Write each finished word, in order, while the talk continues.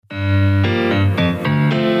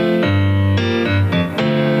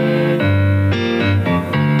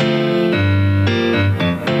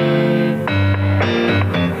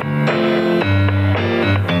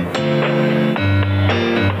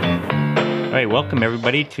right, welcome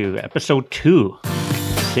everybody to episode 2 of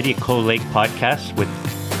the City of Cold Lake podcast with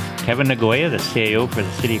Kevin Nagoya, the CAO for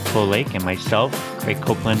the City of Cold Lake, and myself, Craig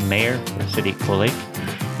Copeland, Mayor for the City of Cold Lake.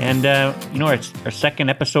 And our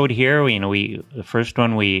second episode here. The first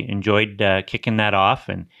one we enjoyed kicking that off,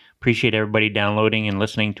 and appreciate everybody downloading and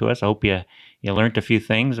listening to us. I hope you learned a few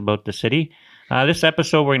things about the city. This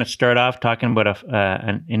episode, we're going to start off talking about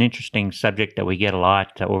an interesting subject that we get a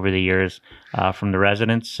lot over the years from the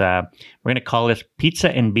residents. We're going to call this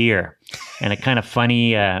Pizza and Beer, and a kind of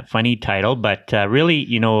funny title, but really,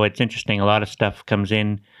 it's interesting. A lot of stuff comes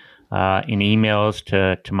in emails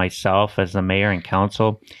to myself as the mayor and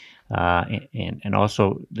council, and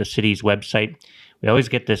also the city's website. We always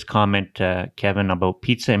get this comment, Kevin, about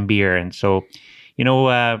pizza and beer, and so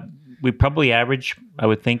we probably average, I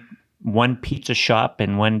would think, one pizza shop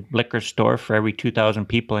and one liquor store for every 2,000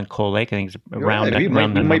 people in Cold Lake. I think it's around we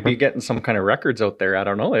that might be getting some kind of records out there. I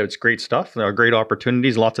don't know. It's great stuff. There are great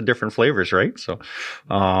opportunities, lots of different flavors, right? So,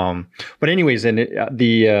 but anyways, and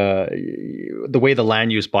the way the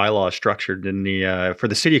land use bylaw is structured for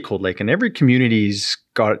the city of Cold Lake, and every community's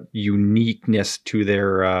got uniqueness to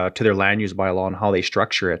their land use bylaw and how they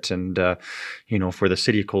structure it. And for the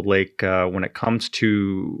city of Cold Lake, when it comes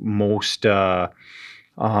to most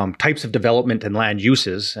types of development and land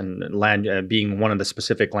uses, and land being one of the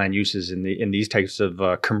specific land uses in these types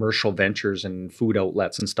of commercial ventures and food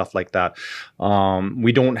outlets and stuff like that,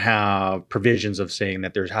 we don't have provisions of saying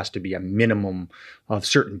that there has to be a minimum of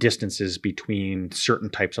certain distances between certain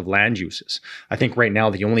types of land uses. I think right now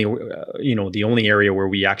the only area where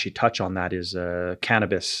we actually touch on that is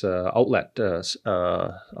cannabis outlet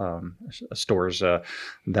stores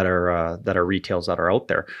that are retails that are out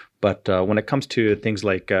there. But when it comes to things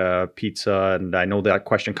like pizza, and I know that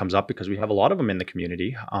question comes up because we have a lot of them in the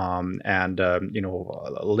community, and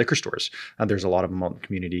liquor stores. There's a lot of them out in the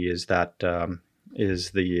community.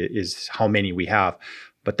 Is how many we have.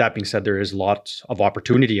 But that being said, there is lots of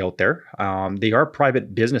opportunity out there. They are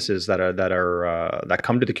private businesses that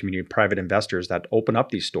come to the community, private investors that open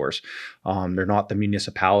up these stores. They're not the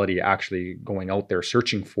municipality actually going out there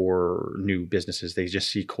searching for new businesses. They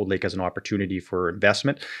just see Cold Lake as an opportunity for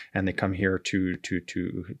investment, and they come here to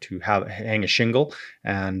hang a shingle,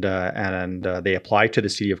 and they apply to the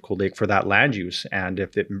city of Cold Lake for that land use. And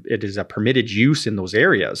if it is a permitted use in those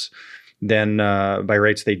areas, then by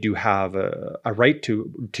rights, they do have a right to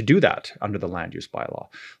do that under the land use bylaw.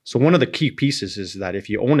 So one of the key pieces is that if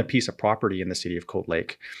you own a piece of property in the city of Cold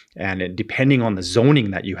Lake, and depending on the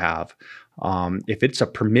zoning that you have, if it's a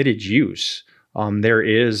permitted use, there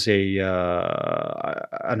is an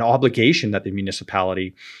obligation that the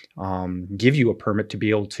municipality give you a permit to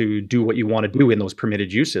be able to do what you want to do in those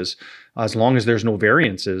permitted uses. As long as there's no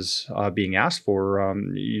variances being asked for,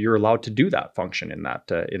 you're allowed to do that function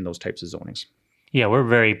in those types of zonings. Yeah, we're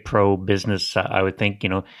very pro-business. I would think,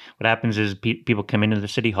 what happens is people come into the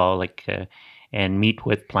city hall and meet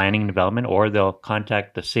with planning and development, or they'll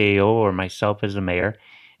contact the CAO or myself as the mayor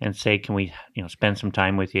and say, can we spend some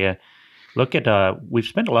time with you? Look at, we've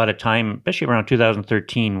spent a lot of time, especially around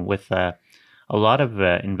 2013, with a lot of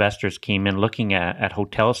investors came in looking at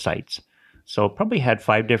hotel sites. So probably had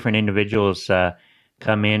 5 different individuals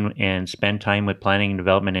come in and spend time with planning and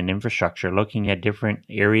development and infrastructure, looking at different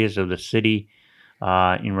areas of the city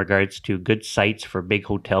in regards to good sites for big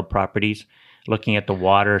hotel properties, looking at the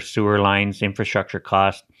water, sewer lines, infrastructure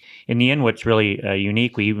cost. In the end, what's really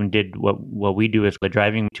unique, we even did what we do is the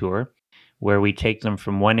driving tour, where we take them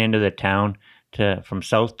from one end of the town from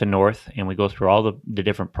south to north, and we go through all the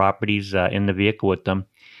different properties in the vehicle with them,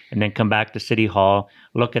 and then come back to City Hall,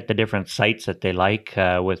 look at the different sites that they like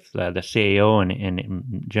with the CAO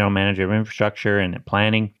and General Manager of Infrastructure and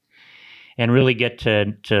Planning, and really get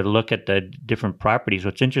to look at the different properties.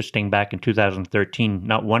 What's interesting, back in 2013,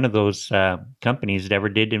 not one of those companies ever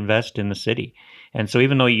did invest in the city. And so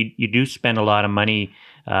even though you do spend a lot of money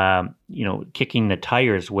kicking the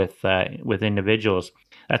tires with individuals,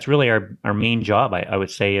 that's really our main job, I would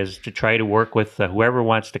say, is to try to work with whoever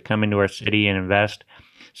wants to come into our city and invest,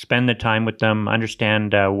 spend the time with them,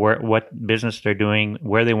 understand what business they're doing,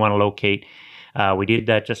 where they want to locate. We did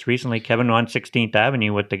that just recently, Kevin, on 16th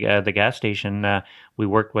Avenue with the gas station. We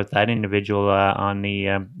worked with that individual on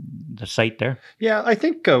the site there. Yeah, I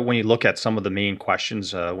think when you look at some of the main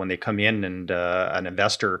questions when they come in, and an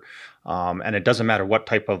investor And it doesn't matter what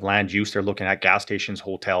type of land use they're looking at, gas stations,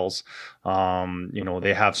 hotels,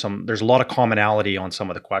 they have there's a lot of commonality on some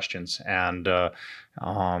of the questions, and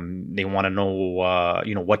they want to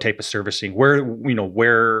know, what type of servicing, where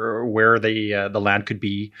the land could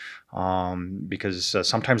be, because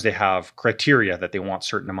sometimes they have criteria that they want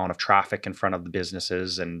certain amount of traffic in front of the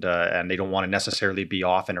businesses, and they don't want to necessarily be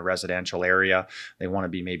off in a residential area. They want to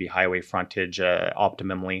be maybe highway frontage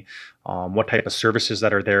optimally. What type of services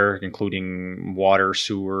that are there, including water,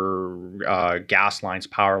 sewer, gas lines,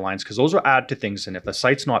 power lines, because those will add to things. And if the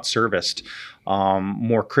site's not serviced,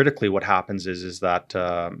 more critically, what happens is that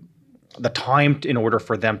the time in order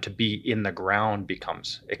for them to be in the ground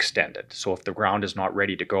becomes extended. So if the ground is not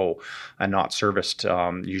ready to go and not serviced,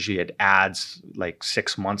 usually it adds like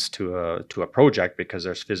 6 months to a project, because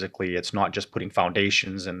it's not just putting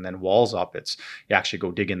foundations and then walls up. It's you actually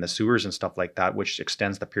go dig in the sewers and stuff like that, which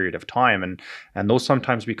extends the period of time. And those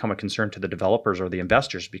sometimes become a concern to the developers or the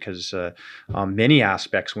investors, because many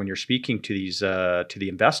aspects, when you're speaking to the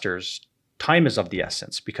investors, time is of the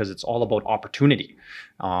essence, because it's all about opportunity.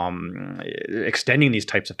 Extending these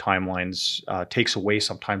types of timelines takes away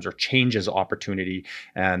sometimes or changes opportunity,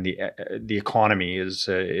 and the economy is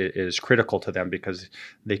critical to them, because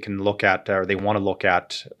they can look at, or they want to look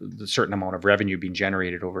at, the certain amount of revenue being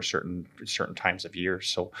generated over certain times of years.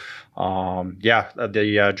 So,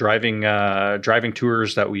 the driving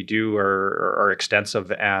tours that we do are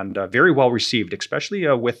extensive and very well received, especially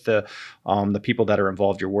with the people that are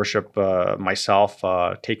involved. Your worship, myself,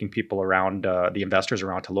 taking people around, the investors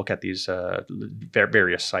around, to look at these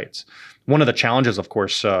various sites. One of the challenges, of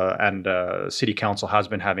course, and City Council has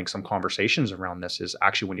been having some conversations around this, is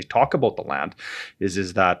actually when you talk about the land,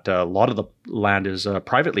 is that a lot of the land is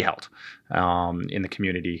privately held in the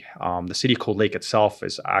community. The City of Cold Lake itself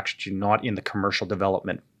is actually not in the commercial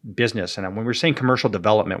development business. And when we're saying commercial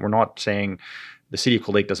development, we're not saying the City of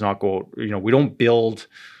Cold Lake does not go, we don't build,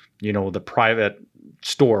 the private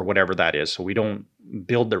store, whatever that is. So we don't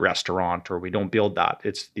build the restaurant, or we don't build that.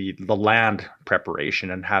 It's the land preparation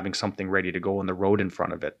and having something ready to go on the road in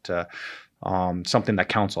front of it. Something that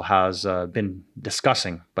council has been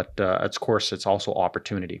discussing, but of course it's also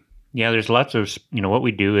opportunity. Yeah, there's lots of, what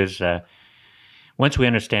we do is once we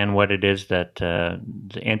understand what it is that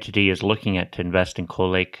the entity is looking at to invest in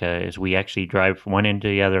Cold Lake, is we actually drive from one end to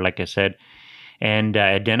the other, like I said, and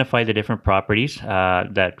identify the different properties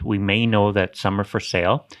that we may know that some are for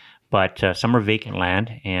sale, but some are vacant land,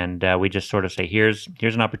 and we just sort of say, here's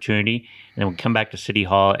an opportunity, and then we come back to City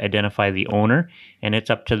Hall, identify the owner, and it's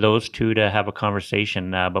up to those two to have a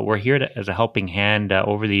conversation. But we're here as a helping hand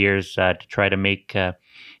over the years to try to make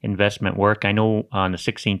investment work. I know on the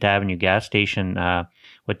 16th Avenue gas station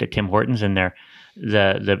with the Tim Hortons in there,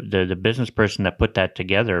 the business person that put that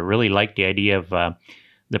together really liked the idea of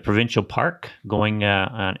the provincial park going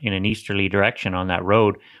in an easterly direction on that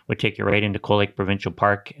road would take you right into Cold Lake Provincial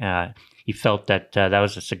Park. He felt that that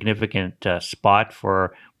was a significant spot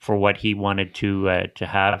for what he wanted to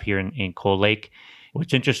have here in Cold Lake.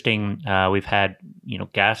 What's interesting, we've had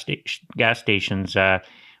gas stations.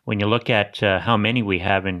 When you look at how many we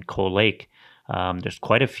have in Cold Lake, there's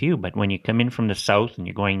quite a few. But when you come in from the south and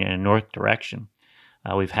you're going in a north direction,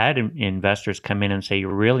 we've had investors come in and say,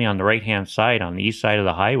 you're really on the right-hand side, on the east side of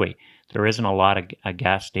the highway. There isn't a lot of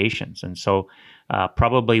gas stations. And so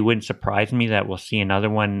probably wouldn't surprise me that we'll see another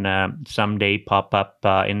one someday pop up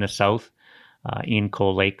in the south, in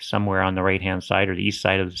Cold Lake, somewhere on the right-hand side or the east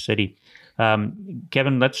side of the city.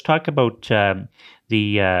 Kevin, let's talk about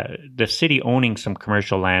the city owning some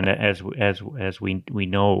commercial land. As we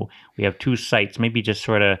know, we have two sites. Maybe just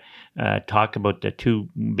sort of talk about the two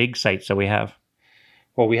big sites that we have.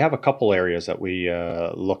 Well, we have a couple areas that we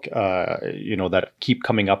look, that keep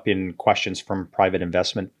coming up in questions from private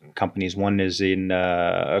investment companies. One is in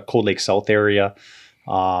Cold Lake South area.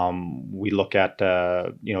 We look at,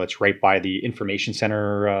 it's right by the information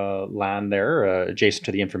center land there, adjacent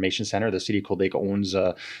to the information center. The City of Cold Lake owns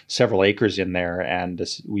several acres in there, and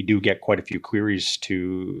we do get quite a few queries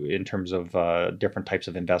in terms of different types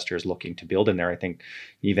of investors looking to build in there. I think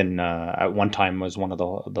even at one time was one of the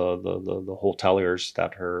hoteliers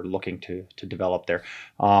that are looking to develop there.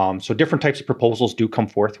 So different types of proposals do come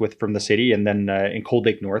forth from the city, and then in Cold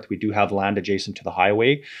Lake North, we do have land adjacent to the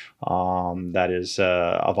highway that is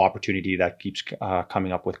of opportunity that keeps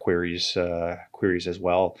coming up with queries as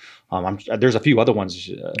well. There's a few other ones.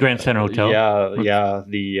 Grand Center Hotel. Yeah.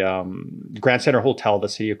 The Grand Center Hotel, the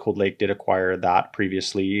City of Cold Lake did acquire that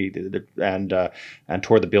previously, and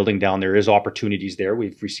tore the building down. There is opportunities there.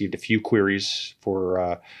 We've received a few queries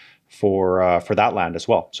for for that land as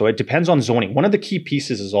well. So it depends on zoning. One of the key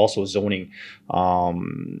pieces is also zoning.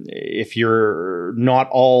 If you're not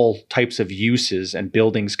all types of uses and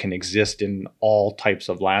buildings can exist in all types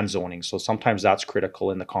of land zoning, so sometimes that's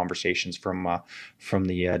critical in the conversations from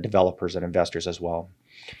the developers and investors as well.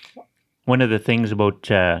 One of the things about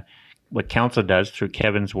what council does through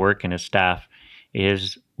Kevin's work and his staff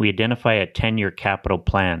is we identify a 10-year capital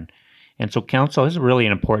plan. And so council is really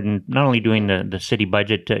important, not only doing the city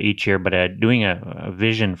budget each year, but doing a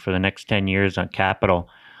vision for the next 10 years on capital.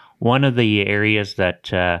 One of the areas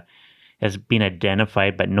that has been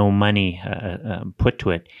identified but no money put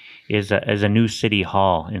to it is a new city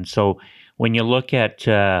hall. And so when you look at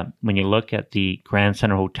the Grand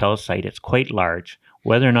Center Hotel site, it's quite large.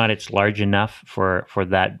 Whether or not it's large enough for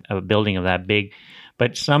that building of that big,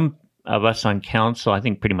 but some of us on council, I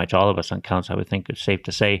think pretty much all of us on council, I would think it's safe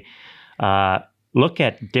to say, look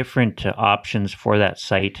at different options for that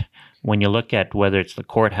site. When you look at whether it's the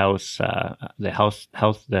courthouse,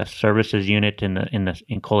 the services unit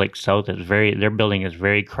in Cold Lake South their building is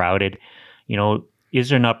very crowded. Is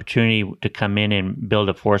there an opportunity to come in and build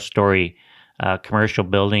a 4-story commercial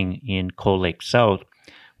building in Cold Lake South,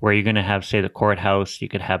 where you're going to have, say, the courthouse? You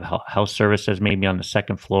could have house services maybe on the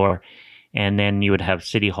second floor, and then you would have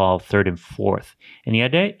City Hall third and fourth. And the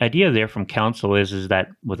idea there from council is that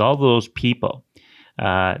with all those people,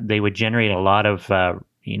 they would generate a lot of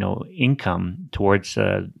income towards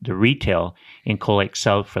the retail in Cold Lake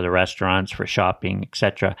South for the restaurants, for shopping,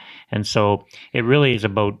 etc. And so it really is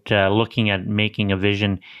about looking at making a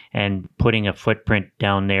vision and putting a footprint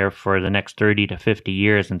down there for the next 30 to 50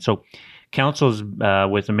 years. And so councils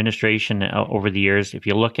with administration over the years, if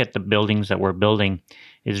you look at the buildings that we're building,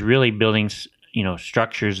 is really buildings,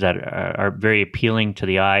 structures that are very appealing to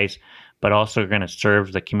the eyes, but also are going to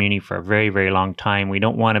serve the community for a very, very long time. We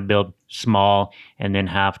don't want to build small and then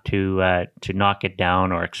have to knock it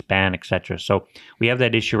down or expand, etc. So we have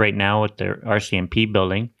that issue right now with the RCMP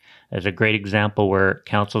building as a great example where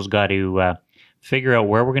council's got to figure out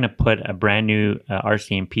where we're going to put a brand new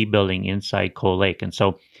RCMP building inside Cold Lake. And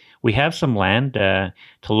so we have some land to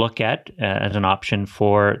look at as an option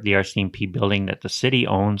for the RCMP building that the city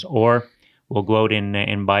owns, or we'll go out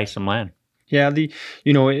and buy some land. Yeah,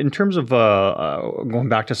 in terms of going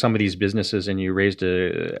back to some of these businesses, and you raised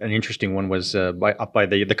an interesting one, was up by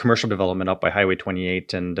the commercial development up by Highway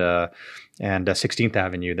 28 and 16th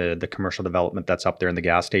Avenue, the commercial development that's up there in the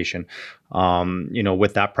gas station.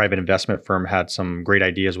 With that private investment firm had some great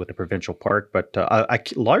ideas with the provincial park, but a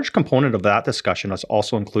large component of that discussion has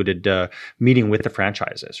also included meeting with the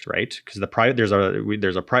franchises, right? Because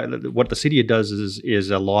what the city does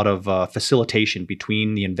is a lot of facilitation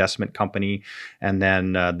between the investment company and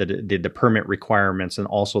then the permit requirements, and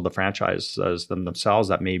also the franchises themselves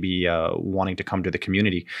that may be wanting to come to the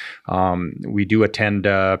community. We do attend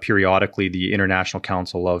periodically the International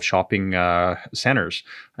Council of Shopping Centers,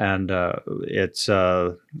 and it's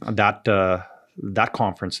that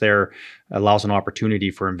conference there allows an opportunity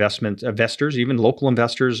for investors, even local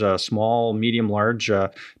investors, small, medium, large,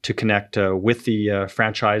 to connect with the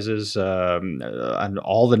franchises and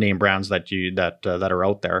all the name brands that are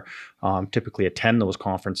out there. Typically attend those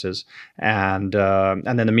conferences, and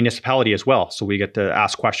then the municipality as well. So we get to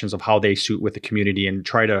ask questions of how they suit with the community and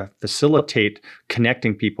try to facilitate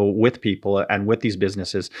connecting people and with these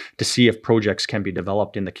businesses to see if projects can be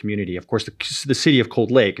developed in the community. Of course, the city of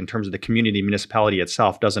Cold Lake, in terms of the community municipality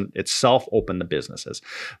itself, doesn't itself open the businesses,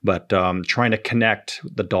 but trying to connect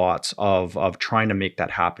the dots of trying to make that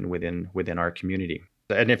happen within our community.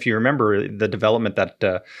 And if you remember the development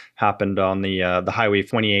that happened on the Highway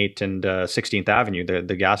 28 and 16th Avenue,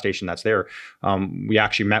 the gas station that's there, we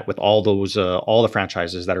actually met with all the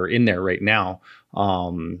franchises that are in there right now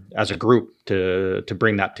as a group to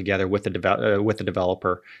bring that together with the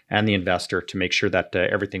developer and the investor to make sure that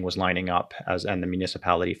everything was lining up and the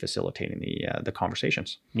municipality facilitating the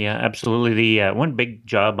conversations. Yeah, absolutely. The one big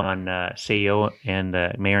job on CEO and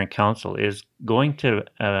the mayor and council is going to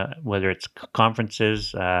whether it's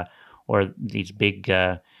conferences or these big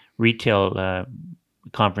retail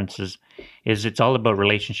conferences, it's all about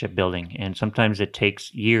relationship building, and sometimes it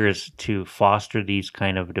takes years to foster these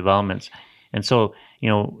kind of developments. And so,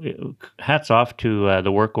 hats off to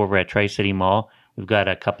the work over at Tri-City Mall. We've got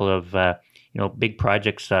a couple of, big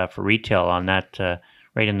projects for retail on that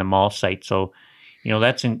right in the mall site. So,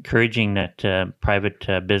 that's encouraging that private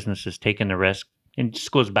business is taking the risk. And it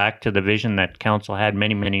just goes back to the vision that council had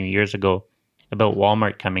many, many years ago about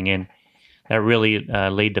Walmart coming in. That really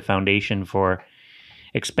laid the foundation for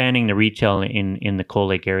expanding the retail in the Cold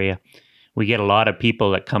Lake area. We get a lot of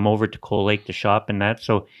people that come over to Cold Lake to shop and that.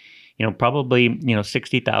 So, probably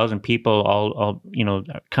 60,000 people all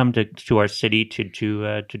come to our city to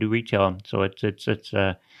do retail. So it's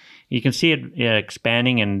you can see it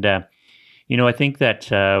expanding, and I think that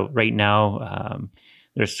right now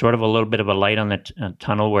there's sort of a little bit of a light on the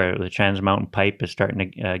tunnel where the Trans Mountain Pipe is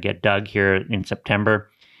starting to get dug here in September,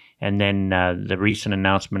 and then the recent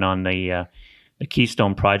announcement on the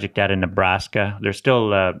Keystone project out in Nebraska. There's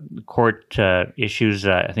still court issues.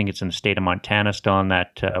 I think it's in the state of Montana still on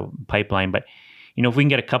that pipeline. But, if we can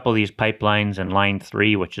get a couple of these pipelines and Line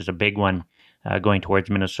 3, which is a big one going towards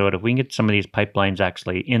Minnesota, if we can get some of these pipelines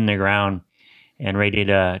actually in the ground and ready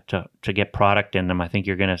to get product in them, I think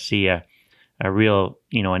you're going to see a real,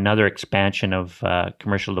 another expansion of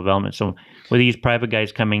commercial development. So with these private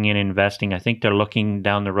guys coming in and investing, I think they're looking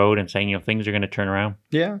down the road and saying, things are going to turn around.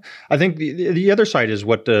 Yeah, I think the other side is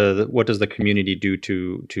what does the community do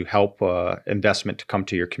to help investment to come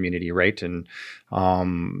to your community, right? And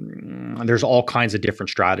there's all kinds of different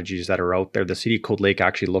strategies that are out there. The City of Cold Lake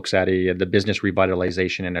actually looks at the business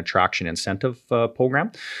revitalization and attraction incentive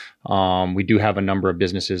program. We do have a number of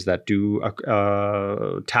businesses that do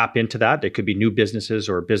tap into that. It could be new businesses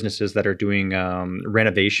or businesses that are doing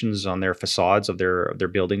renovations on their facades of their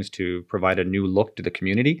buildings to provide a new look to the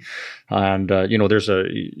community. And there's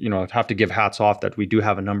I have to give hats off that we do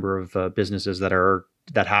have a number of businesses that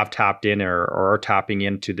have tapped in or are tapping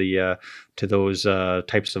into to those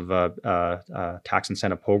types of tax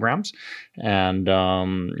incentive programs. And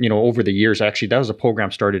over the years, actually, that was a program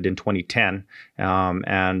started in 2010,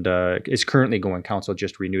 and is currently going. Council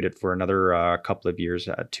just renewed it for another couple of years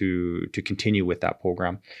to continue with that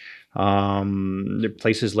program.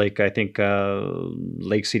 Places like, I think,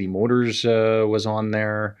 Lake City Motors was on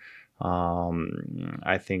there.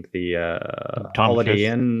 I think the Holiday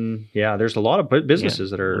Inn. Yeah, there's a lot of businesses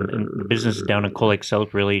that are... And businesses down in Cold Lake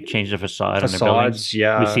South really changed the facade on their buildings.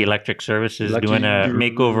 Yeah. We see Electric Services doing a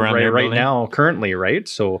makeover on their building. Right now, currently, right?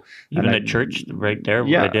 So even the church right there,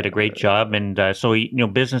 they did a great job. And so,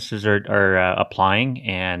 businesses are applying,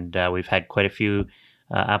 and we've had quite a few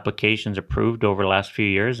applications approved over the last few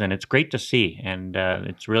years, and it's great to see, and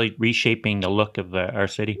it's really reshaping the look of our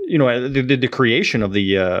city. The creation of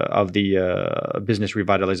the business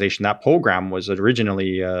revitalization, that program was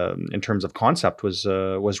originally, in terms of concept,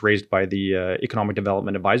 was raised by the Economic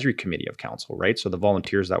Development Advisory Committee of Council, right? So the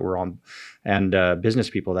volunteers that were on, and business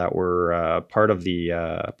people that were part of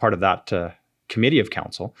that committee of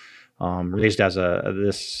council. Raised as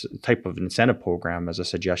this type of incentive program as a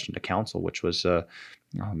suggestion to council, which was, it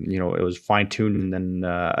was fine-tuned and then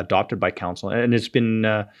adopted by council. And it's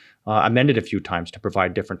been amended a few times to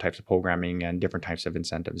provide different types of programming and different types of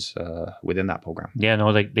incentives within that program. Yeah,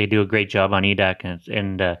 no, they do a great job on EDAC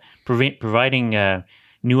and providing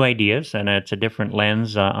new ideas, and it's a different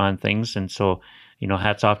lens on things. And so,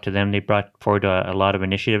 hats off to them. They brought forward a lot of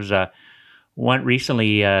initiatives. One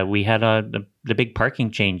recently, we had the big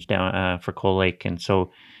parking change down for Cold Lake, and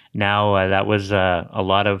so now that was a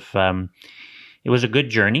lot of. It was a good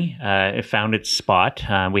journey. It found its spot.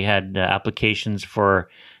 We had applications for,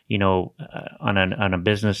 on a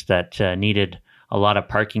business that needed a lot of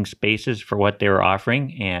parking spaces for what they were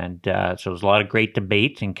offering, and so there was a lot of great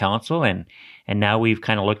debate in council, and now we've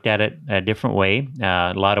kind of looked at it a different way.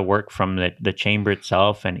 A lot of work from the chamber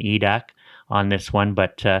itself and EDAC on this one,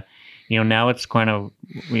 but. Now it's kind of,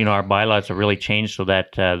 our bylaws have really changed so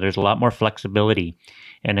that there's a lot more flexibility,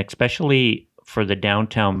 and especially for the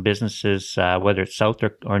downtown businesses, whether it's south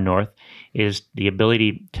or north, is the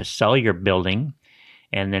ability to sell your building,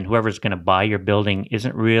 and then whoever's going to buy your building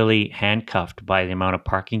isn't really handcuffed by the amount of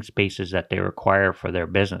parking spaces that they require for their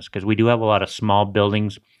business, because we do have a lot of small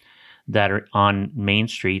buildings that are on main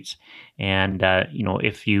streets, and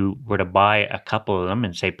if you were to buy a couple of them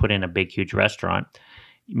and say put in a big huge restaurant,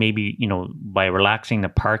 maybe, by relaxing the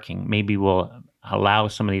parking, maybe we'll allow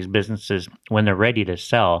some of these businesses, when they're ready to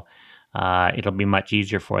sell, it'll be much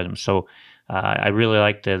easier for them. So I really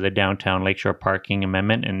like the downtown Lakeshore parking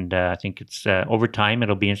amendment, and I think it's over time,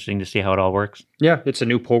 it'll be interesting to see how it all works. Yeah, it's a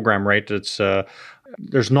new program, right? It's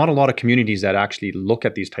there's not a lot of communities that actually look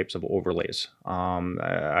at these types of overlays.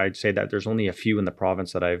 I'd say that there's only a few in the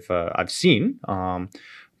province that I've seen.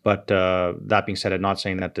 But that being said, I'm not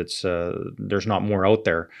saying that there's not more out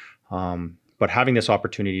there. But having this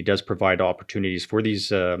opportunity does provide opportunities for these,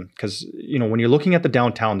 because when you're looking at the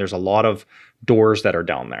downtown, there's a lot of doors that are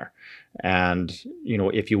down there. And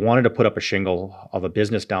if you wanted to put up a shingle of a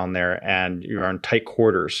business down there and you're in tight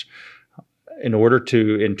quarters,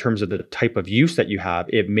 in terms of the type of use that you have,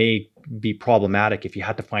 it may be problematic if you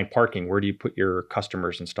had to find parking. Where do you put your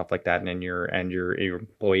customers and stuff like that, and your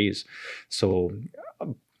employees? So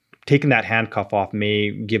taking that handcuff off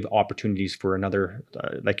may give opportunities for another,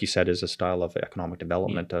 like you said, is a style of economic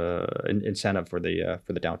development incentive for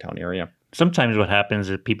the downtown area. Sometimes what happens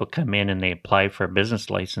is people come in and they apply for a business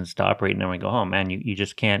license to operate, and then we go, oh man, you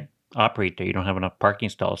just can't operate there. You don't have enough parking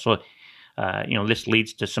stalls. So, this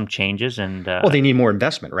leads to some changes. And well, they need more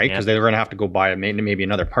investment, right? Because they're going to have to go buy maybe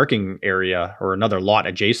another parking area or another lot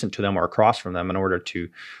adjacent to them or across from them in order to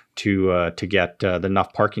get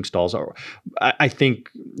enough parking stalls. I think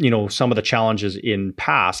some of the challenges in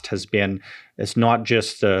past has been, it's not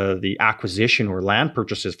just the acquisition or land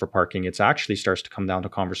purchases for parking. It's actually starts to come down to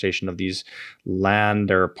conversation of these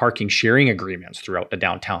land or parking sharing agreements throughout the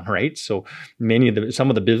downtown, right? So some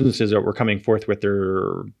of the businesses that were coming forth with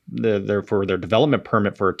their development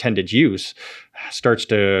permit for intended use starts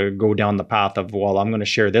to go down the path of, well, I'm going to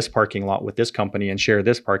share this parking lot with this company and share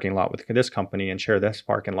this parking lot with this company and share this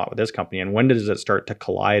parking lot with this company. And when does it start to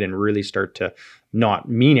collide and really start to not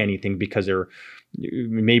mean anything because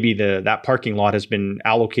maybe that parking lot has been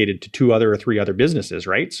allocated to 2 or 3 other businesses,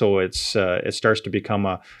 right? So it starts to become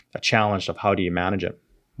a challenge of how do you manage it.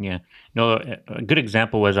 Yeah. No, a good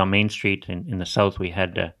example was on Main Street in the south. We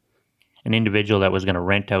had an individual that was going to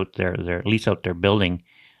rent out lease out their building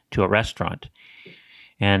to a restaurant,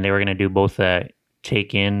 and they were going to do both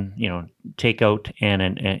takeout and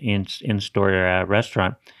an in-store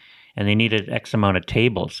restaurant. And they needed X amount of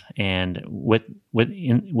tables, and with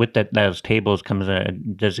those tables comes a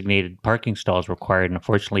designated parking stalls required. And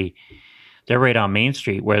unfortunately, they're right on Main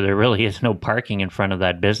Street where there really is no parking in front of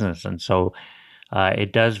that business, and so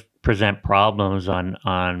it does present problems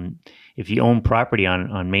on if you own property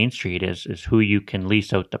on Main Street is who you can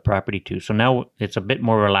lease out the property to. So now it's a bit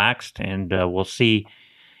more relaxed, and we'll see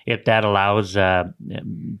if that allows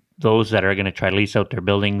those that are going to try to lease out their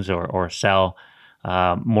buildings or sell.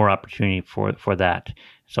 More opportunity for that.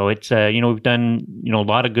 So it's we've done a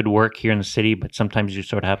lot of good work here in the city, but sometimes you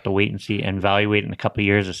sort of have to wait and see and evaluate in a couple of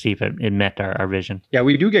years to see if it met our vision. Yeah,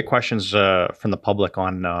 we do get questions from the public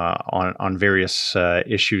on various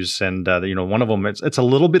issues, and one of them it's a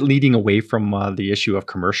little bit leading away from the issue of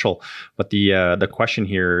commercial, but the question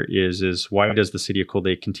here is why does the city of Cold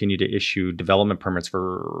Lake continue to issue development permits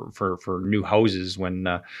for new houses when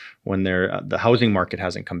the housing market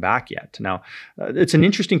hasn't come back yet? Now, it's an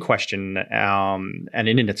interesting question, and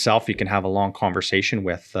in itself, you can have a long conversation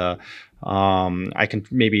with. I can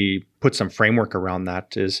maybe put some framework around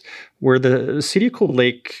that. Is where the city of Cold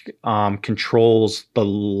Lake controls the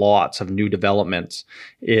lots of new developments.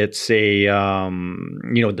 It's the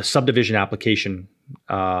subdivision application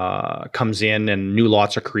comes in and new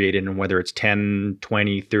lots are created, and whether it's 10,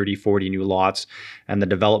 20, 30, 40 new lots, and the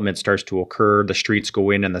development starts to occur, the streets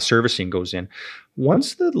go in and the servicing goes in.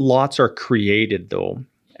 Once the lots are created, though,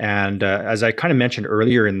 and as I kind of mentioned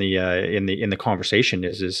earlier in the conversation,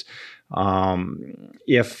 is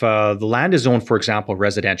if the land is owned, for example,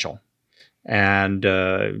 residential, and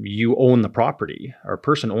you own the property, or a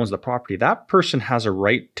person owns the property, that person has a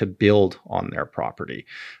right to build on their property,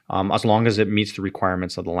 as long as it meets the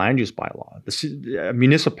requirements of the land use bylaw. The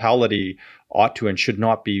municipality ought to and should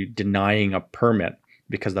not be denying a permit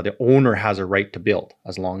because the owner has a right to build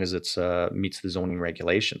as long as it meets the zoning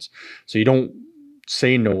regulations. So you don't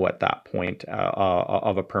say no at that point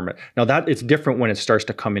of a permit. Now that it's different when it starts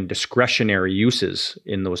to come in discretionary uses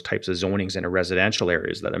in those types of zonings in a residential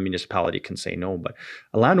areas that a municipality can say no, but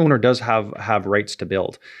a landowner does have rights to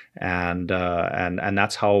build, and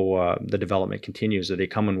that's how the development continues. That they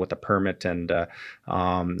come in with a permit, and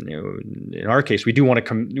in our case, we do want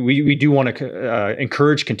to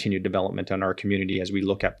encourage continued development in our community as we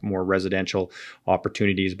look at more residential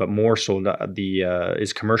opportunities, but more so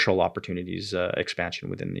is commercial opportunities expansion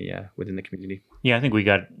within the community. Yeah, I think we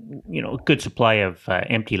got a good supply of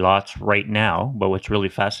empty lots right now. But what's really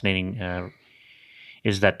fascinating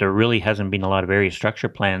is that there really hasn't been a lot of area structure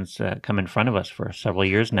plans come in front of us for several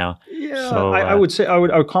years now. Yeah, so, I would say I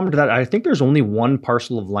would comment to that. I think there's only one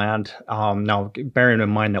parcel of land now, bearing in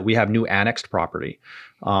mind that we have new annexed property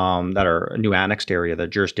that are a new annexed area. The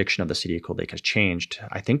jurisdiction of the city of Cold Lake has changed.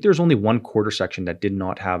 I think there's only one quarter section that did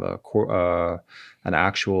not have an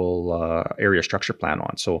actual area structure plan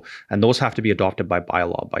on. So, and those have to be adopted by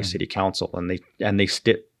bylaw by city council, and they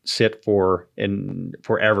sit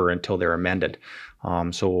forever until they're amended.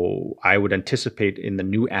 So I would anticipate in the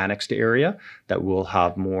new annexed area that we'll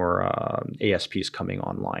have more ASPs coming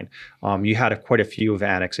online. You had quite a few of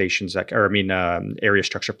annexations area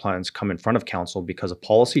structure plans come in front of council because of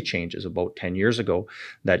policy changes about 10 years ago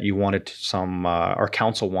that you wanted our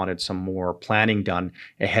council wanted some more planning done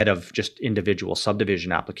ahead of just individual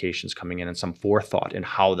subdivision applications coming in, and some forethought in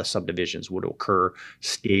how the subdivisions would occur,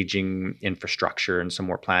 staging, infrastructure, and some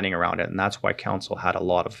more planning planning around it, and that's why council had a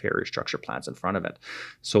lot of area structure plans in front of it.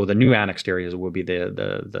 So the new annexed areas will be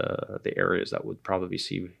the areas that would probably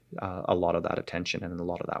see a lot of that attention and a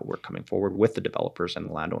lot of that work coming forward with the developers and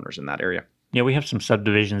the landowners in that area. Yeah, we have some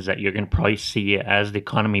subdivisions that you're going to probably see as the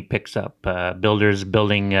economy picks up. Builders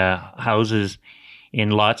building houses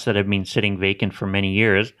in lots that have been sitting vacant for many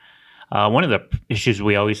years. One of the issues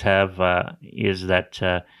we always have is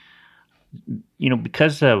that,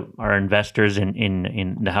 because our investors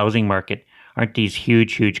in the housing market aren't these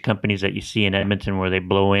huge companies that you see in Edmonton where they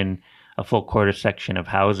blow in a full quarter section of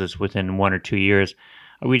houses within 1 or 2 years.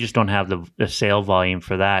 We just don't have the sale volume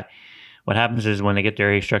for that. What happens is when they get their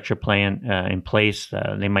area structure plan in place,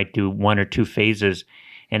 they might do 1 or 2 phases,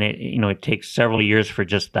 and it takes several years for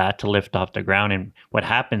just that to lift off the ground. And what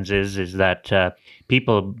happens is that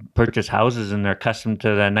people purchase houses and they're accustomed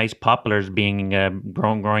to the nice poplars being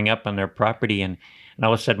growing up on their property, and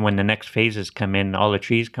all of a sudden when the next phases come in, all the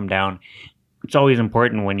trees come down. It's always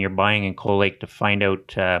important when you're buying in Cold Lake to find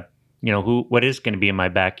out what is going to be in my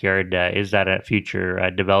backyard. Is that a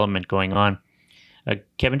future development going on?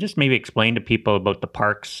 Kevin, just maybe explain to people about the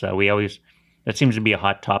parks. That seems to be a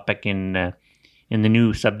hot topic in the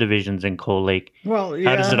new subdivisions in Cold Lake. Well,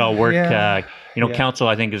 yeah, how does it all work? Yeah, Council,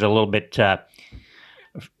 I think, is a little bit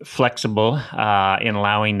flexible in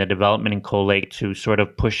allowing the development in Cold Lake to sort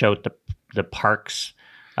of push out the parks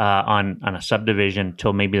on a subdivision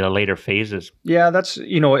till maybe the later phases. Yeah, that's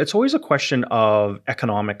it's always a question of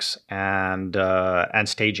economics and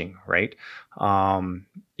staging, right?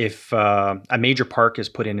 If a major park is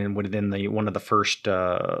put in within one of the first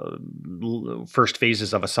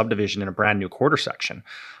phases of a subdivision in a brand new quarter section,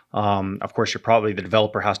 of course, the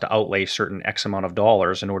developer has to outlay certain X amount of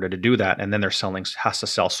dollars in order to do that, and then has to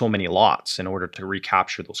sell so many lots in order to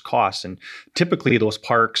recapture those costs. And typically, those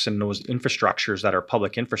parks and those infrastructures that are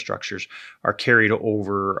public infrastructures are carried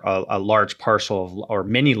over a large parcel or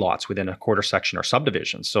many lots within a quarter section or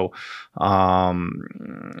subdivision. So,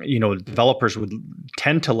 developers would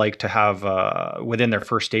tend to like to have within their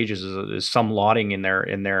first stages is some lotting in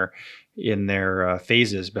their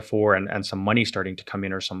phases before and some money starting to come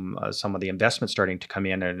in, or some of the investment starting to come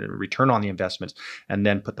in and return on the investments, and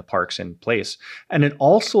then put the parks in place. And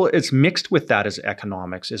it's mixed with that as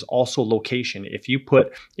economics is also location. If you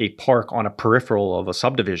put a park on a peripheral of a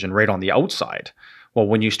subdivision right on the outside, well,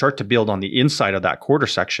 when you start to build on the inside of that quarter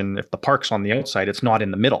section, if the park's on the outside, it's not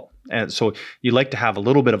in the middle. And so you like to have a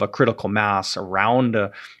little bit of a critical mass around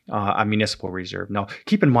a municipal reserve. Now,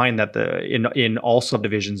 keep in mind that in all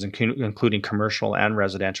subdivisions, including commercial and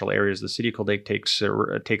residential areas, the City of Cold Lake takes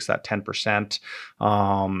that 10%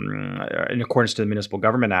 in accordance to the Municipal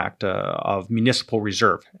Government Act of municipal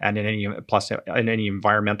reserve, and in any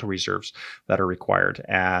environmental reserves that are required.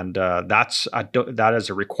 And that is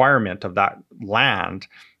a requirement of that land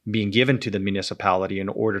being given to the municipality in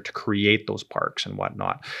order to create those parks and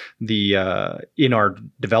whatnot. In our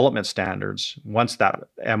development standards, once that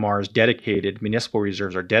MR is dedicated, municipal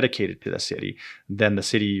reserves are dedicated to the city, then the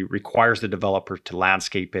city requires the developer to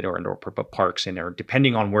landscape it or put parks in there,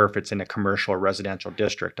 depending on if it's in a commercial or residential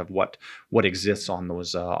district of what exists on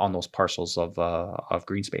those parcels of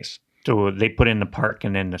green space. So they put in the park,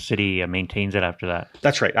 and then the city maintains it after that.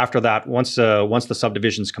 That's right. After that, once the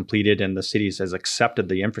subdivision is completed and the city has accepted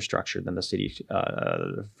the infrastructure, then the city,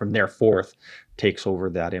 from there forth, takes over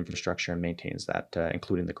that infrastructure and maintains that,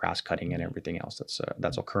 including the grass cutting and everything else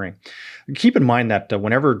that's occurring. Keep in mind that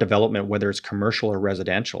whenever development, whether it's commercial or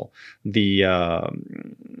residential, there's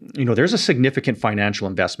a significant financial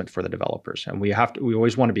investment for the developers, and we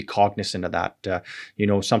always want to be cognizant of that.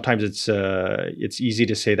 Sometimes it's easy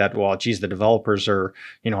to say that, well, geez, the developers are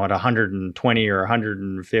at 120 or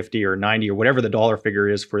 150 or 90 or whatever the dollar figure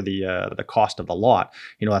is for the cost of the lot.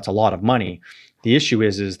 That's a lot of money. The issue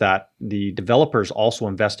is that the developer is also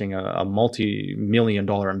investing a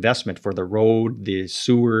multi-million-dollar investment for the road, the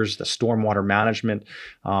sewers, the stormwater management,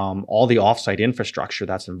 all the offsite infrastructure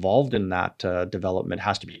that's involved in that development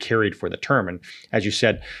has to be carried for the term. And as you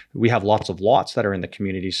said, we have lots of lots that are in the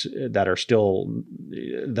communities that are still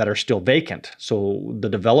vacant. So the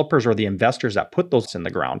developers or the investors that put those in the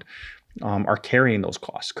ground are carrying those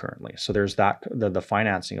costs currently. So there's the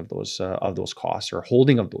financing of those costs, or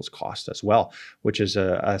holding of those costs as well, which is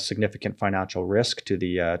a significant financial risk to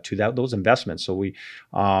those investments. So we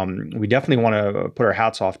definitely want to put our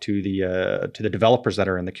hats off to the developers that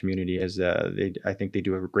are in the community, as I think they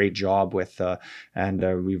do a great job with,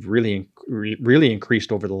 and we've really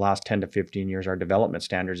increased over the last 10 to 15 years our development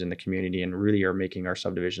standards in the community, and really are making our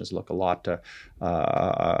subdivisions look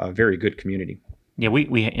a very good community. Yeah,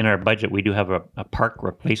 we in our budget, we do have a park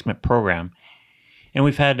replacement program, And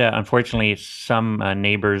we've had, unfortunately, some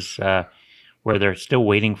neighbors where they're still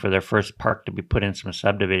waiting for their first park to be put in some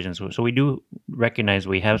subdivisions. So we do recognize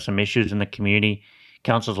we have some issues in the community.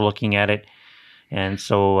 Council's looking at it. And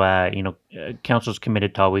so, council's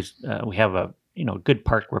committed to always, we have a, good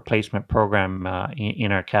park replacement program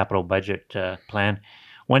in our capital budget plan.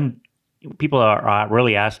 One, people are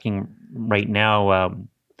really asking right now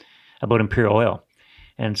about Imperial Oil.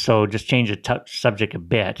 And so just change the subject a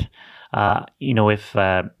bit. If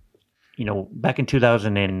back in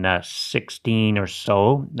 2016 or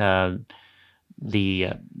so, the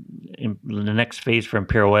next phase for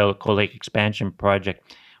Imperial Oil Cold Lake expansion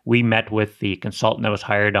project, we met with the consultant that was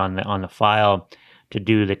hired on the file to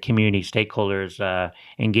do the community stakeholders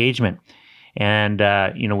engagement, and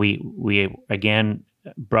we again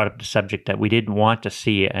brought up the subject that we didn't want to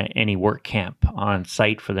see any work camp on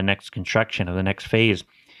site for the next construction of the next phase.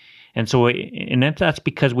 And so, that's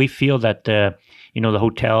because we feel that, the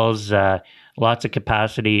hotels, lots of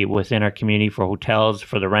capacity within our community for hotels,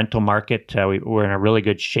 for the rental market. We're in a really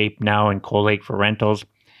good shape now in Cold Lake for rentals.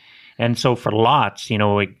 And so for lots,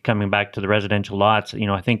 coming back to the residential lots,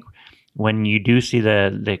 I think when you do see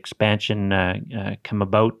the expansion come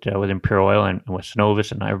about with Imperial Oil and with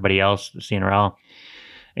Cenovus and everybody else, the CNRL,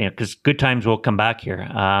 because good times will come back here,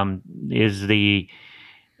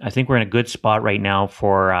 I think we're in a good spot right now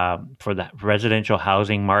for the residential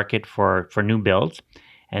housing market for new builds.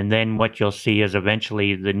 And then what you'll see is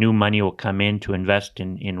eventually the new money will come in to invest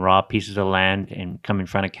in raw pieces of land and come in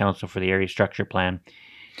front of council for the area structure plan.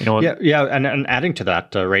 And adding to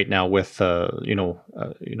that, right now with some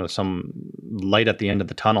light at the end of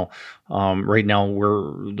the tunnel, right now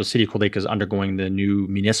the city of Cold Lake is undergoing the new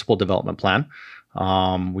municipal development plan.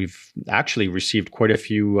 We've actually received quite a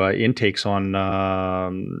few intakes on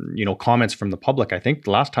comments from the public. I think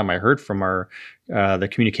the last time I heard from the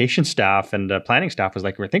communication staff and planning staff was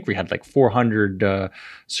I think we had 400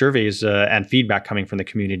 surveys and feedback coming from the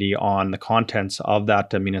community on the contents of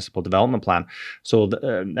that municipal development plan. So,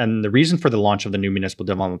 and the reason for the launch of the new municipal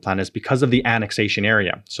development plan is because of the annexation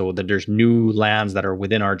area. So that there's new lands that are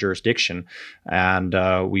within our jurisdiction, and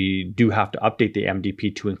we do have to update the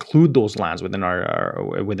MDP to include those lands within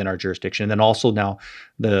our jurisdiction. And then also now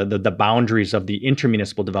the boundaries of the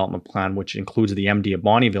intermunicipal development plan, which includes the MD of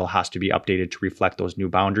Bonnyville, has to be updated to reflect those new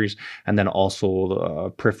boundaries, and then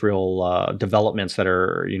also peripheral developments that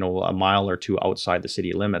are a mile or two outside the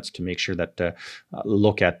city limits to make sure that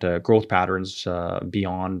look at growth patterns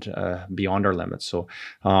beyond our limits. So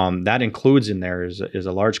that includes in there is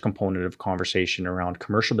a large component of conversation around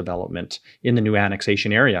commercial development in the new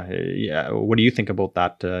annexation area. What do you think about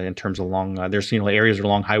that in terms of there's areas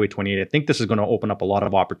along Highway 28? I think this is going to open up a lot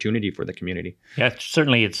of opportunity for the community. Yeah,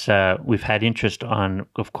 certainly it's we've had interest on,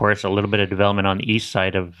 of course, a little bit of development on the east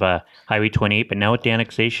side of Highway 28, but now with the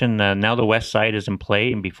annexation, now the west side is in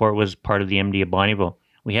play, and before it was part of the MD of Bonnyville.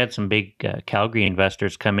 We had some big Calgary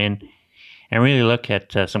investors come in and really look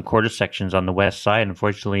at some quarter sections on the west side.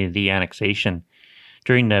 Unfortunately, the annexation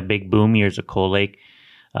during the big boom years of Cold Lake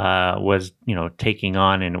was taking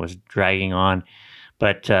on, and it was dragging on.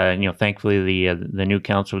 But thankfully, the new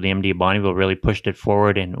council of the MD of Bonnyville really pushed it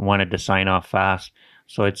forward and wanted to sign off fast.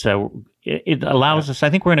 So it allows us. I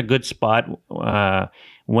think we're in a good spot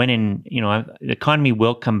when the economy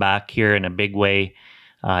will come back here in a big way,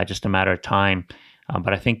 just a matter of time.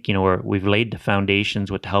 But I think we've laid the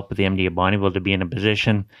foundations with the help of the MD of Bonnyville to be in a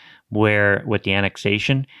position where, with the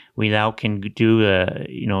annexation, we now can do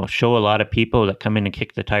show a lot of people that come in and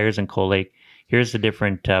kick the tires in Cold Lake. Here's the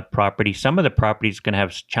different properties. Some of the properties going to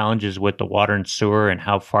have challenges with the water and sewer and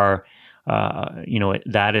how far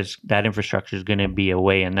that infrastructure is going to be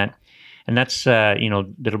away, and that's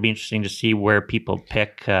that'll be interesting to see where people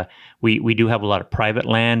pick. We do have a lot of private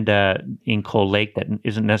land in Cold Lake that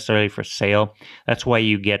isn't necessarily for sale. That's why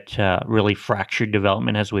you get really fractured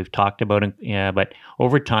development, as we've talked about. But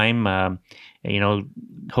over time,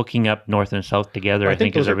 hooking up north and south together, I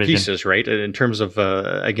think those are pieces, right? In terms of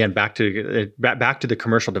again, back to the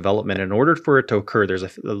commercial development. In order for it to occur,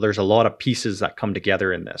 there's a lot of pieces that come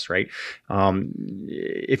together in this, right?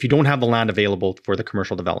 If you don't have the land available for the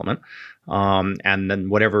commercial development, and then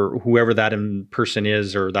whoever that person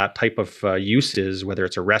is or that type of use is, whether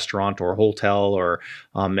it's a restaurant or a hotel or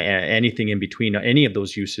anything in between, any of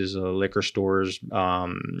those uses, liquor stores,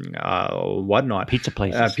 whatnot, pizza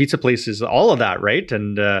places, all all of that, right?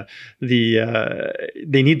 And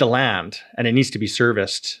they need the land, and it needs to be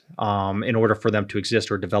serviced in order for them to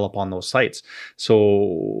exist or develop on those sites.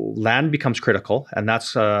 So land becomes critical, and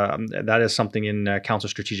that is something in Council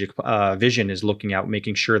Strategic Vision is looking at,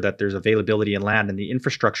 making sure that there's availability in land and the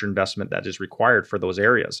infrastructure investment that is required for those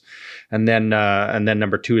areas. And then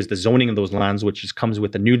number two is the zoning of those lands, which comes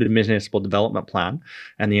with the new municipal development plan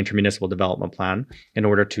and the intermunicipal development plan, in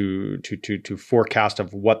order to forecast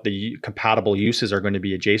of what the compatible uses are going to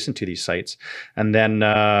be adjacent to these sites. And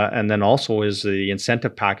then also is the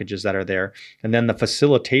incentive packages that are there, and then the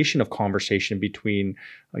facilitation of conversation between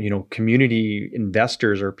community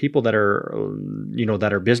investors or people that are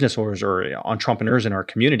that are business owners or entrepreneurs in our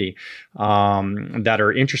community that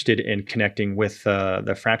are interested in connecting with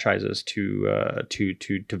the franchises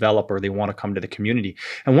to develop, or they want to come to the community.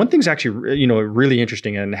 And one thing's actually really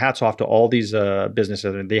interesting, and hats off to all these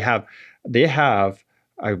businesses. They have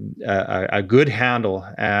a good handle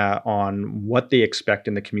on what they expect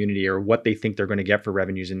in the community, or what they think they're going to get for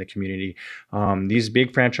revenues in the community. These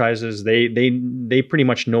big franchises, they pretty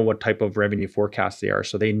much know what type of revenue forecasts they are,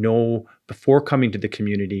 so they know before coming to the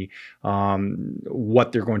community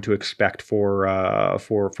what they're going to expect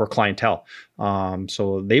for clientele.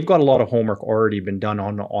 So they've got a lot of homework already been done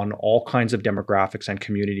on all kinds of demographics and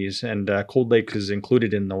communities, and Cold Lake is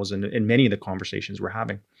included in those in many of the conversations we're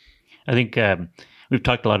having. I think we've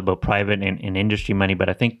talked a lot about private and industry money, but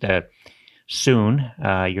I think that soon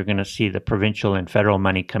you're going to see the provincial and federal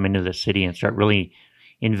money come into the city and start really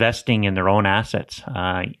investing in their own assets.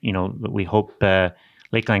 We hope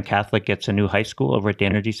Lakeland Catholic gets a new high school over at the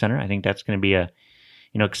Energy Center. I think that's going to be a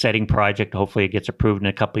exciting project. Hopefully it gets approved in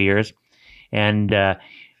a couple of years. And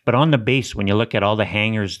but on the base, when you look at all the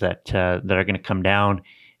hangars that are going to come down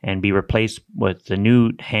and be replaced with the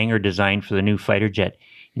new hangar design for the new fighter jet,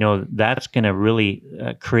 that's going to really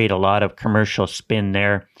create a lot of commercial spin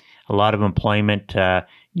there, a lot of employment.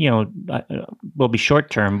 Will be short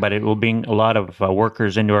term, but it will bring a lot of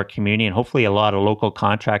workers into our community, and hopefully a lot of local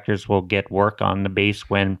contractors will get work on the base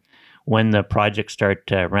when the projects start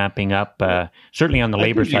ramping up, certainly on the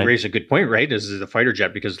labor side. You raise a good point, right? Is the fighter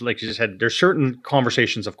jet, because like you said, there's certain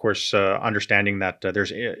conversations, of course, understanding that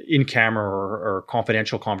there's in-camera or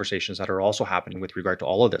confidential conversations that are also happening with regard to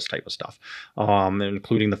all of this type of stuff,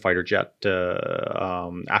 including the fighter jet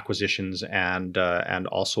acquisitions and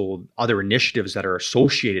also other initiatives that are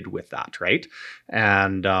associated with that, right?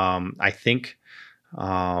 And I think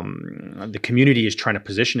the community is trying to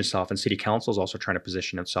position itself, and city council is also trying to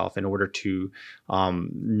position itself in order to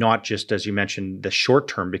not just, as you mentioned, the short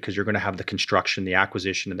term, because you're going to have the construction, the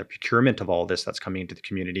acquisition, and the procurement of all this that's coming into the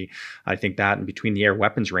community. I think that, and between the air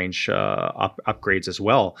weapons range upgrades as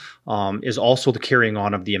well, is also the carrying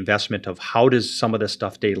on of the investment of how does some of this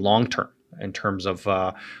stuff stay long term in terms of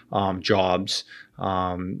jobs.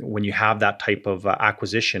 When you have that type of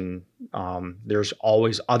acquisition, there's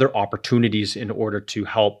always other opportunities in order to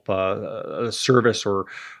help service or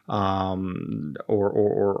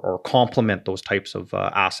complement those types of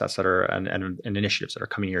assets that are and initiatives that are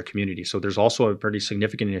coming in your community. So there's also a pretty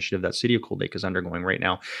significant initiative that City of Cold Lake is undergoing right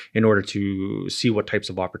now in order to see what types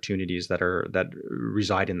of opportunities that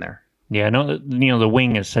reside in there. Yeah, no, the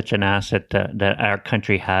wing is such an asset that our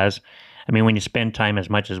country has. I mean, when you spend time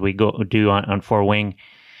as much as we do on Fort Wing,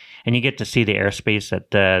 and you get to see the airspace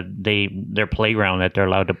that their playground that they're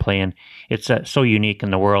allowed to play in, it's so unique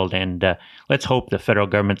in the world. And let's hope the federal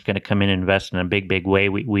government's going to come in and invest in a big way.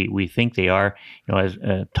 We think they are. As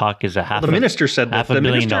talk is the minister said that. $500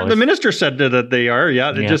 million. The minister said that they are.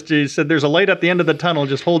 Yeah, he said there's a light at the end of the tunnel.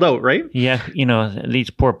 Just hold out, right? Yeah,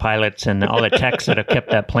 these poor pilots and all the techs that have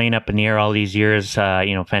kept that plane up in the air all these years.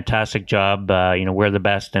 Fantastic job. We're the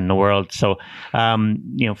best in the world. So,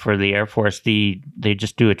 for the Air Force, they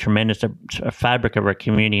just do a tremendous fabric of our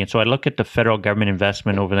community. And so I look at the federal government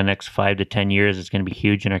investment over the next 5 to 10 years is going to be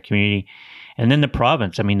huge in our community. And then the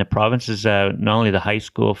province. I mean, the province is not only the high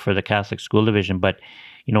school for the Catholic School Division, but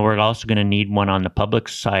we're also going to need one on the public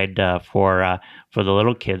side for the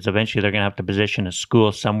little kids. Eventually, they're going to have to position a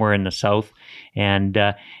school somewhere in the south, and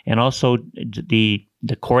also the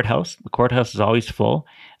courthouse. The courthouse is always full.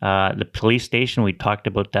 The police station, we talked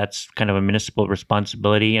about, that's kind of a municipal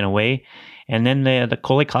responsibility in a way. And then the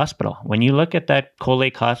Cold Lake Hospital. When you look at that Cold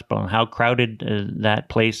Lake Hospital and how crowded that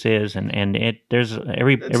place is, and there's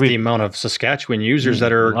every the amount of Saskatchewan users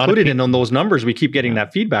that are included in on those numbers, we keep getting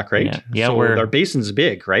that feedback, right? Yeah. So our basin's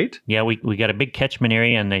big, right? Yeah, we got a big catchment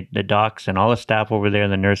area, and the docs and all the staff over there,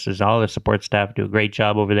 the nurses, all the support staff do a great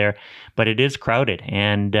job over there. But it is crowded,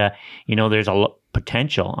 and there's a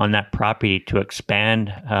potential on that property to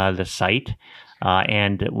expand the site.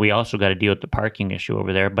 and we also got to deal with the parking issue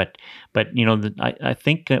over there. But I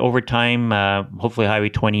think over time, hopefully Highway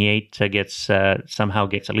 28 somehow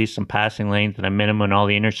gets at least some passing lanes and a minimum and all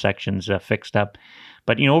the intersections fixed up.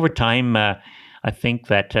 But over time, I think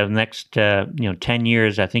that the next 10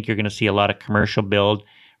 years, I think you're going to see a lot of commercial build,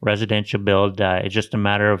 residential build. It's just a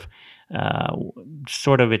matter of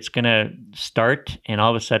it's going to start, and all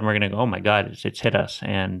of a sudden we're going to go, oh my God, it's hit us,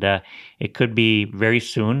 and it could be very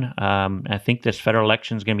soon. I think this federal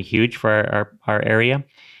election is going to be huge for our area,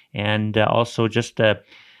 and also just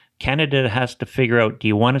Canada has to figure out: do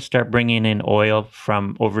you want to start bringing in oil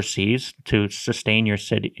from overseas to sustain your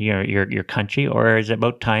city, your country, or is it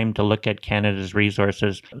about time to look at Canada's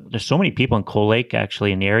resources? There's so many people in Cold Lake,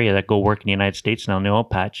 actually, in the area that go work in the United States now in the oil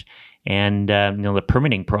patch, and the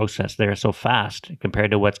permitting process there is so fast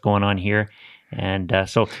compared to what's going on here. And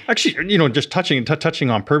so actually, just touching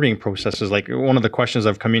on permitting processes, like one of the questions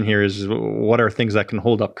I've come in here is, what are things that can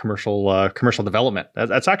hold up commercial development?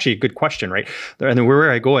 That's actually a good question, right? And then where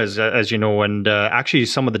I go, as you know, and actually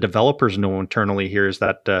some of the developers know internally here, is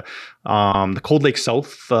that the Cold Lake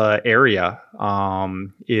South area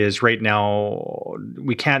is right now,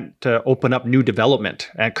 we can't open up new development,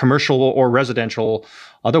 and commercial or residential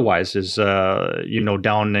otherwise is,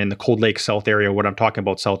 down in the Cold Lake South area. What I'm talking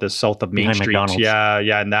about south is south of Main Behind Street. McDonald's.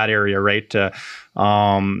 Yeah, in that area, right?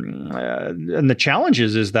 And the challenge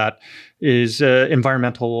is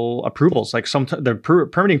environmental approvals. Like the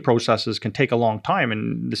permitting processes can take a long time,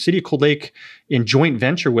 and the city of Cold Lake, in joint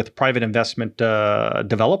venture with private investment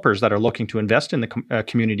developers that are looking to invest in the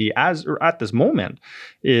community at this moment,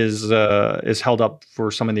 is held up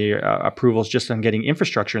for some of the approvals just on getting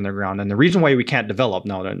infrastructure in the ground. And the reason why we can't develop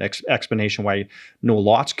now, the explanation why no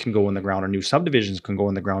lots can go in the ground or new subdivisions can go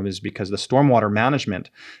in the ground, is because the stormwater management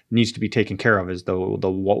needs to be taken care of. Is the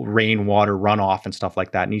rainwater runoff and stuff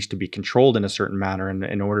like that needs to be controlled in a certain manner. And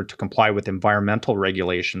in order to comply with environmental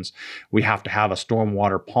regulations, we have to have a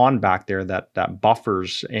stormwater pond back there that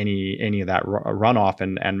buffers any of that runoff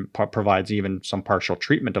and provides even some partial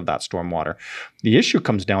treatment of that stormwater. The issue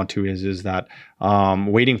comes down to is that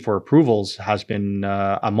waiting for approvals has been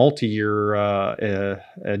a multi-year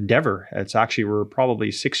endeavor. It's actually, we're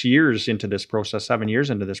probably 6 years into this process, 7 years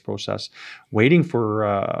into this process, waiting for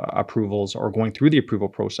approvals or going through the approval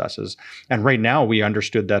processes. And right now, we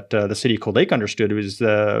understood that the city of Cold Lake understood is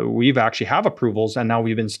we've actually have approvals, and now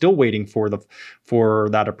we've been still waiting for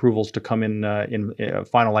that approvals to come in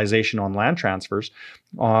finalization on land transfers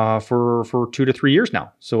for 2 to 3 years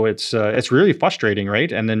now. So it's really frustrating,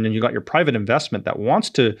 right? And then you got your private investment that wants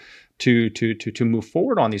to move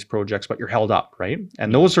forward on these projects, but you're held up, right?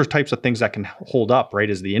 And those are types of things that can hold up, right?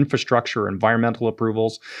 Is the infrastructure, environmental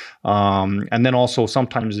approvals, and then also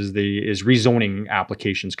sometimes is rezoning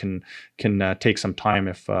applications can take some time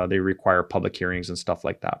if they require public hearings and stuff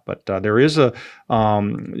like that. But there is a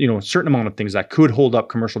certain amount of things that could hold up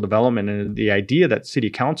commercial development, and the idea that City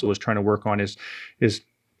Council is trying to work on is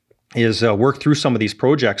work through some of these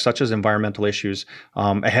projects, such as environmental issues,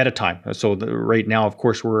 ahead of time. So right now, of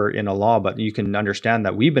course, we're in a law, but you can understand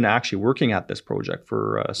that we've been actually working at this project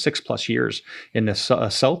for 6+ years in the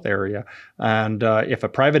south area. And if a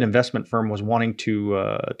private investment firm was wanting to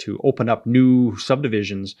open up new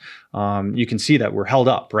subdivisions, you can see that we're held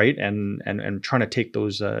up, right? And trying to take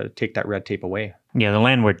that red tape away. Yeah, the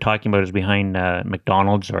land we're talking about is behind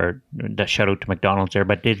McDonald's, or the shout out to McDonald's there,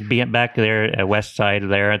 but it's back there, west side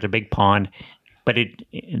there. It's a big pond, but a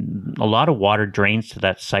lot of water drains to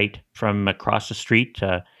that site from across the street,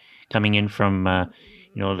 coming in from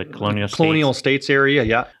the Colonial States area.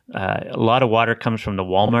 Yeah, a lot of water comes from the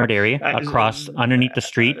Walmart area across underneath the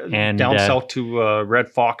street and down south to Red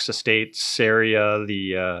Fox Estates area,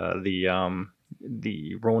 the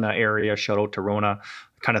Rona area. Shout out to Rona.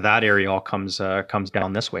 Kind of that area all comes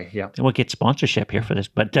down this way. Yeah, we'll get sponsorship here for this,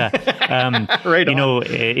 but right.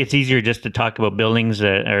 It's easier just to talk about buildings,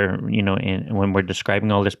 when we're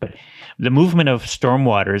describing all this. But the movement of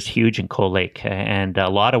stormwater is huge in Cold Lake, and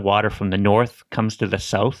a lot of water from the north comes to the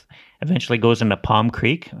south, eventually goes into Palm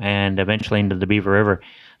Creek, and eventually into the Beaver River.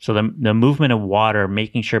 So the movement of water,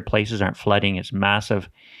 making sure places aren't flooding, is massive.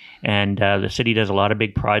 And the city does a lot of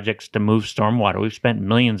big projects to move stormwater. We've spent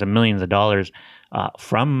millions and millions of dollars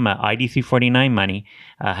from ID 349 money,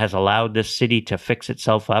 has allowed this city to fix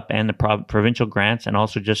itself up, and the provincial grants, and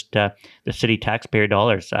also just the city taxpayer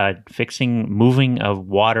dollars, moving of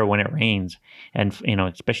water when it rains. And,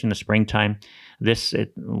 especially in the springtime,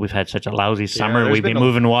 we've had such a lousy summer. We've been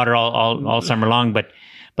moving water all summer long, but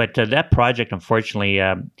that project, unfortunately,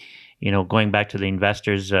 going back to the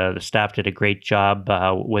investors, the staff did a great job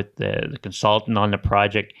with the consultant on the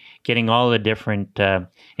project, getting all the different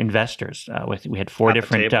investors. We had four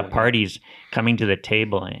different parties coming to the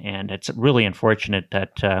table, and it's really unfortunate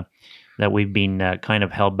that we've been kind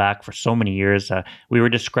of held back for so many years. We were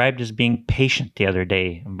described as being patient the other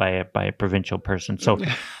day by a provincial person. So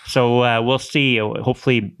we'll see.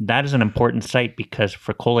 Hopefully, that is an important site, because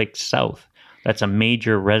for Cold Lake South, that's a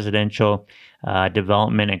major residential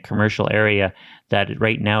development and commercial area that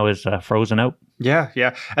right now is frozen out.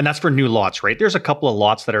 Yeah. And that's for new lots, right? There's a couple of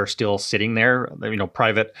lots that are still sitting there,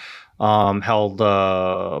 private held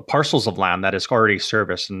parcels of land that is already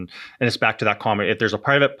serviced. And it's back to that comment. If there's a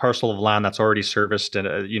private parcel of land that's already serviced,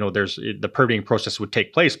 and there's the permitting process would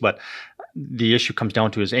take place, but the issue comes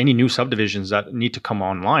down to is any new subdivisions that need to come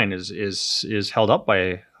online is held up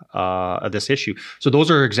by this issue. So those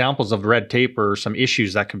are examples of red tape or some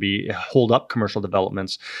issues that can be hold up commercial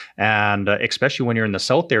developments, and especially when you're in the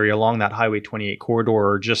south area along that Highway 28 corridor,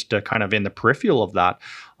 or just kind of in the peripheral of that.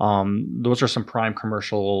 Those are some prime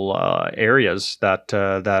commercial areas that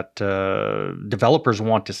developers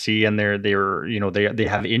want to see, and they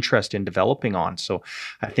have interest in developing on. So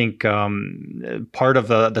I think part of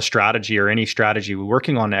the strategy, or any strategy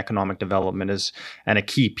working on economic development, and a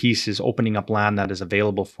key piece is opening up land that is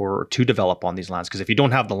available to develop on these lands. Because if you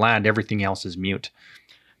don't have the land, everything else is mute.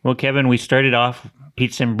 Well, Kevin, we started off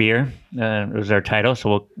Pizza and Beer. It was our title,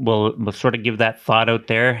 so we'll sort of give that thought out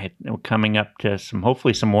there. We're coming up to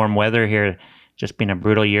hopefully some warm weather here. Just been a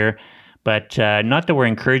brutal year, but not that we're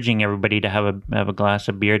encouraging everybody to have a glass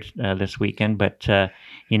of beer this weekend, but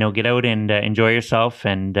get out and enjoy yourself.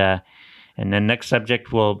 And then next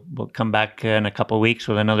subject we'll come back in a couple of weeks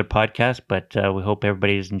with another podcast. But we hope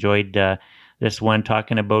everybody's enjoyed this one,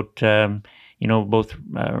 talking about both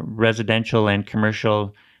residential and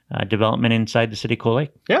commercial development inside the city of Cold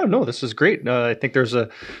Lake. Yeah, no, this is great. I think there's a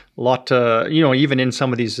lot, even in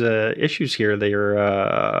some of these issues here, they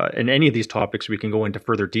are in any of these topics, we can go into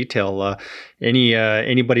further detail.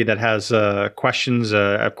 Anybody that has questions,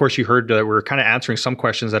 of course, you heard we're kind of answering some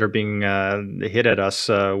questions that are being hit at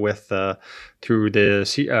us through the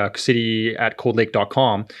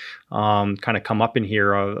city@coldlake.com. Kind of come up in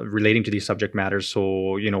here relating to these subject matters.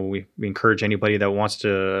 So, we encourage anybody that wants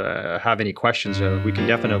to have any questions. We can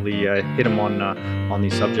definitely hit them on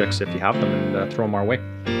these subjects if you have them, and throw them our way.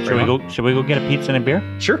 Should we go get a pizza and a beer?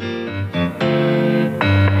 Sure.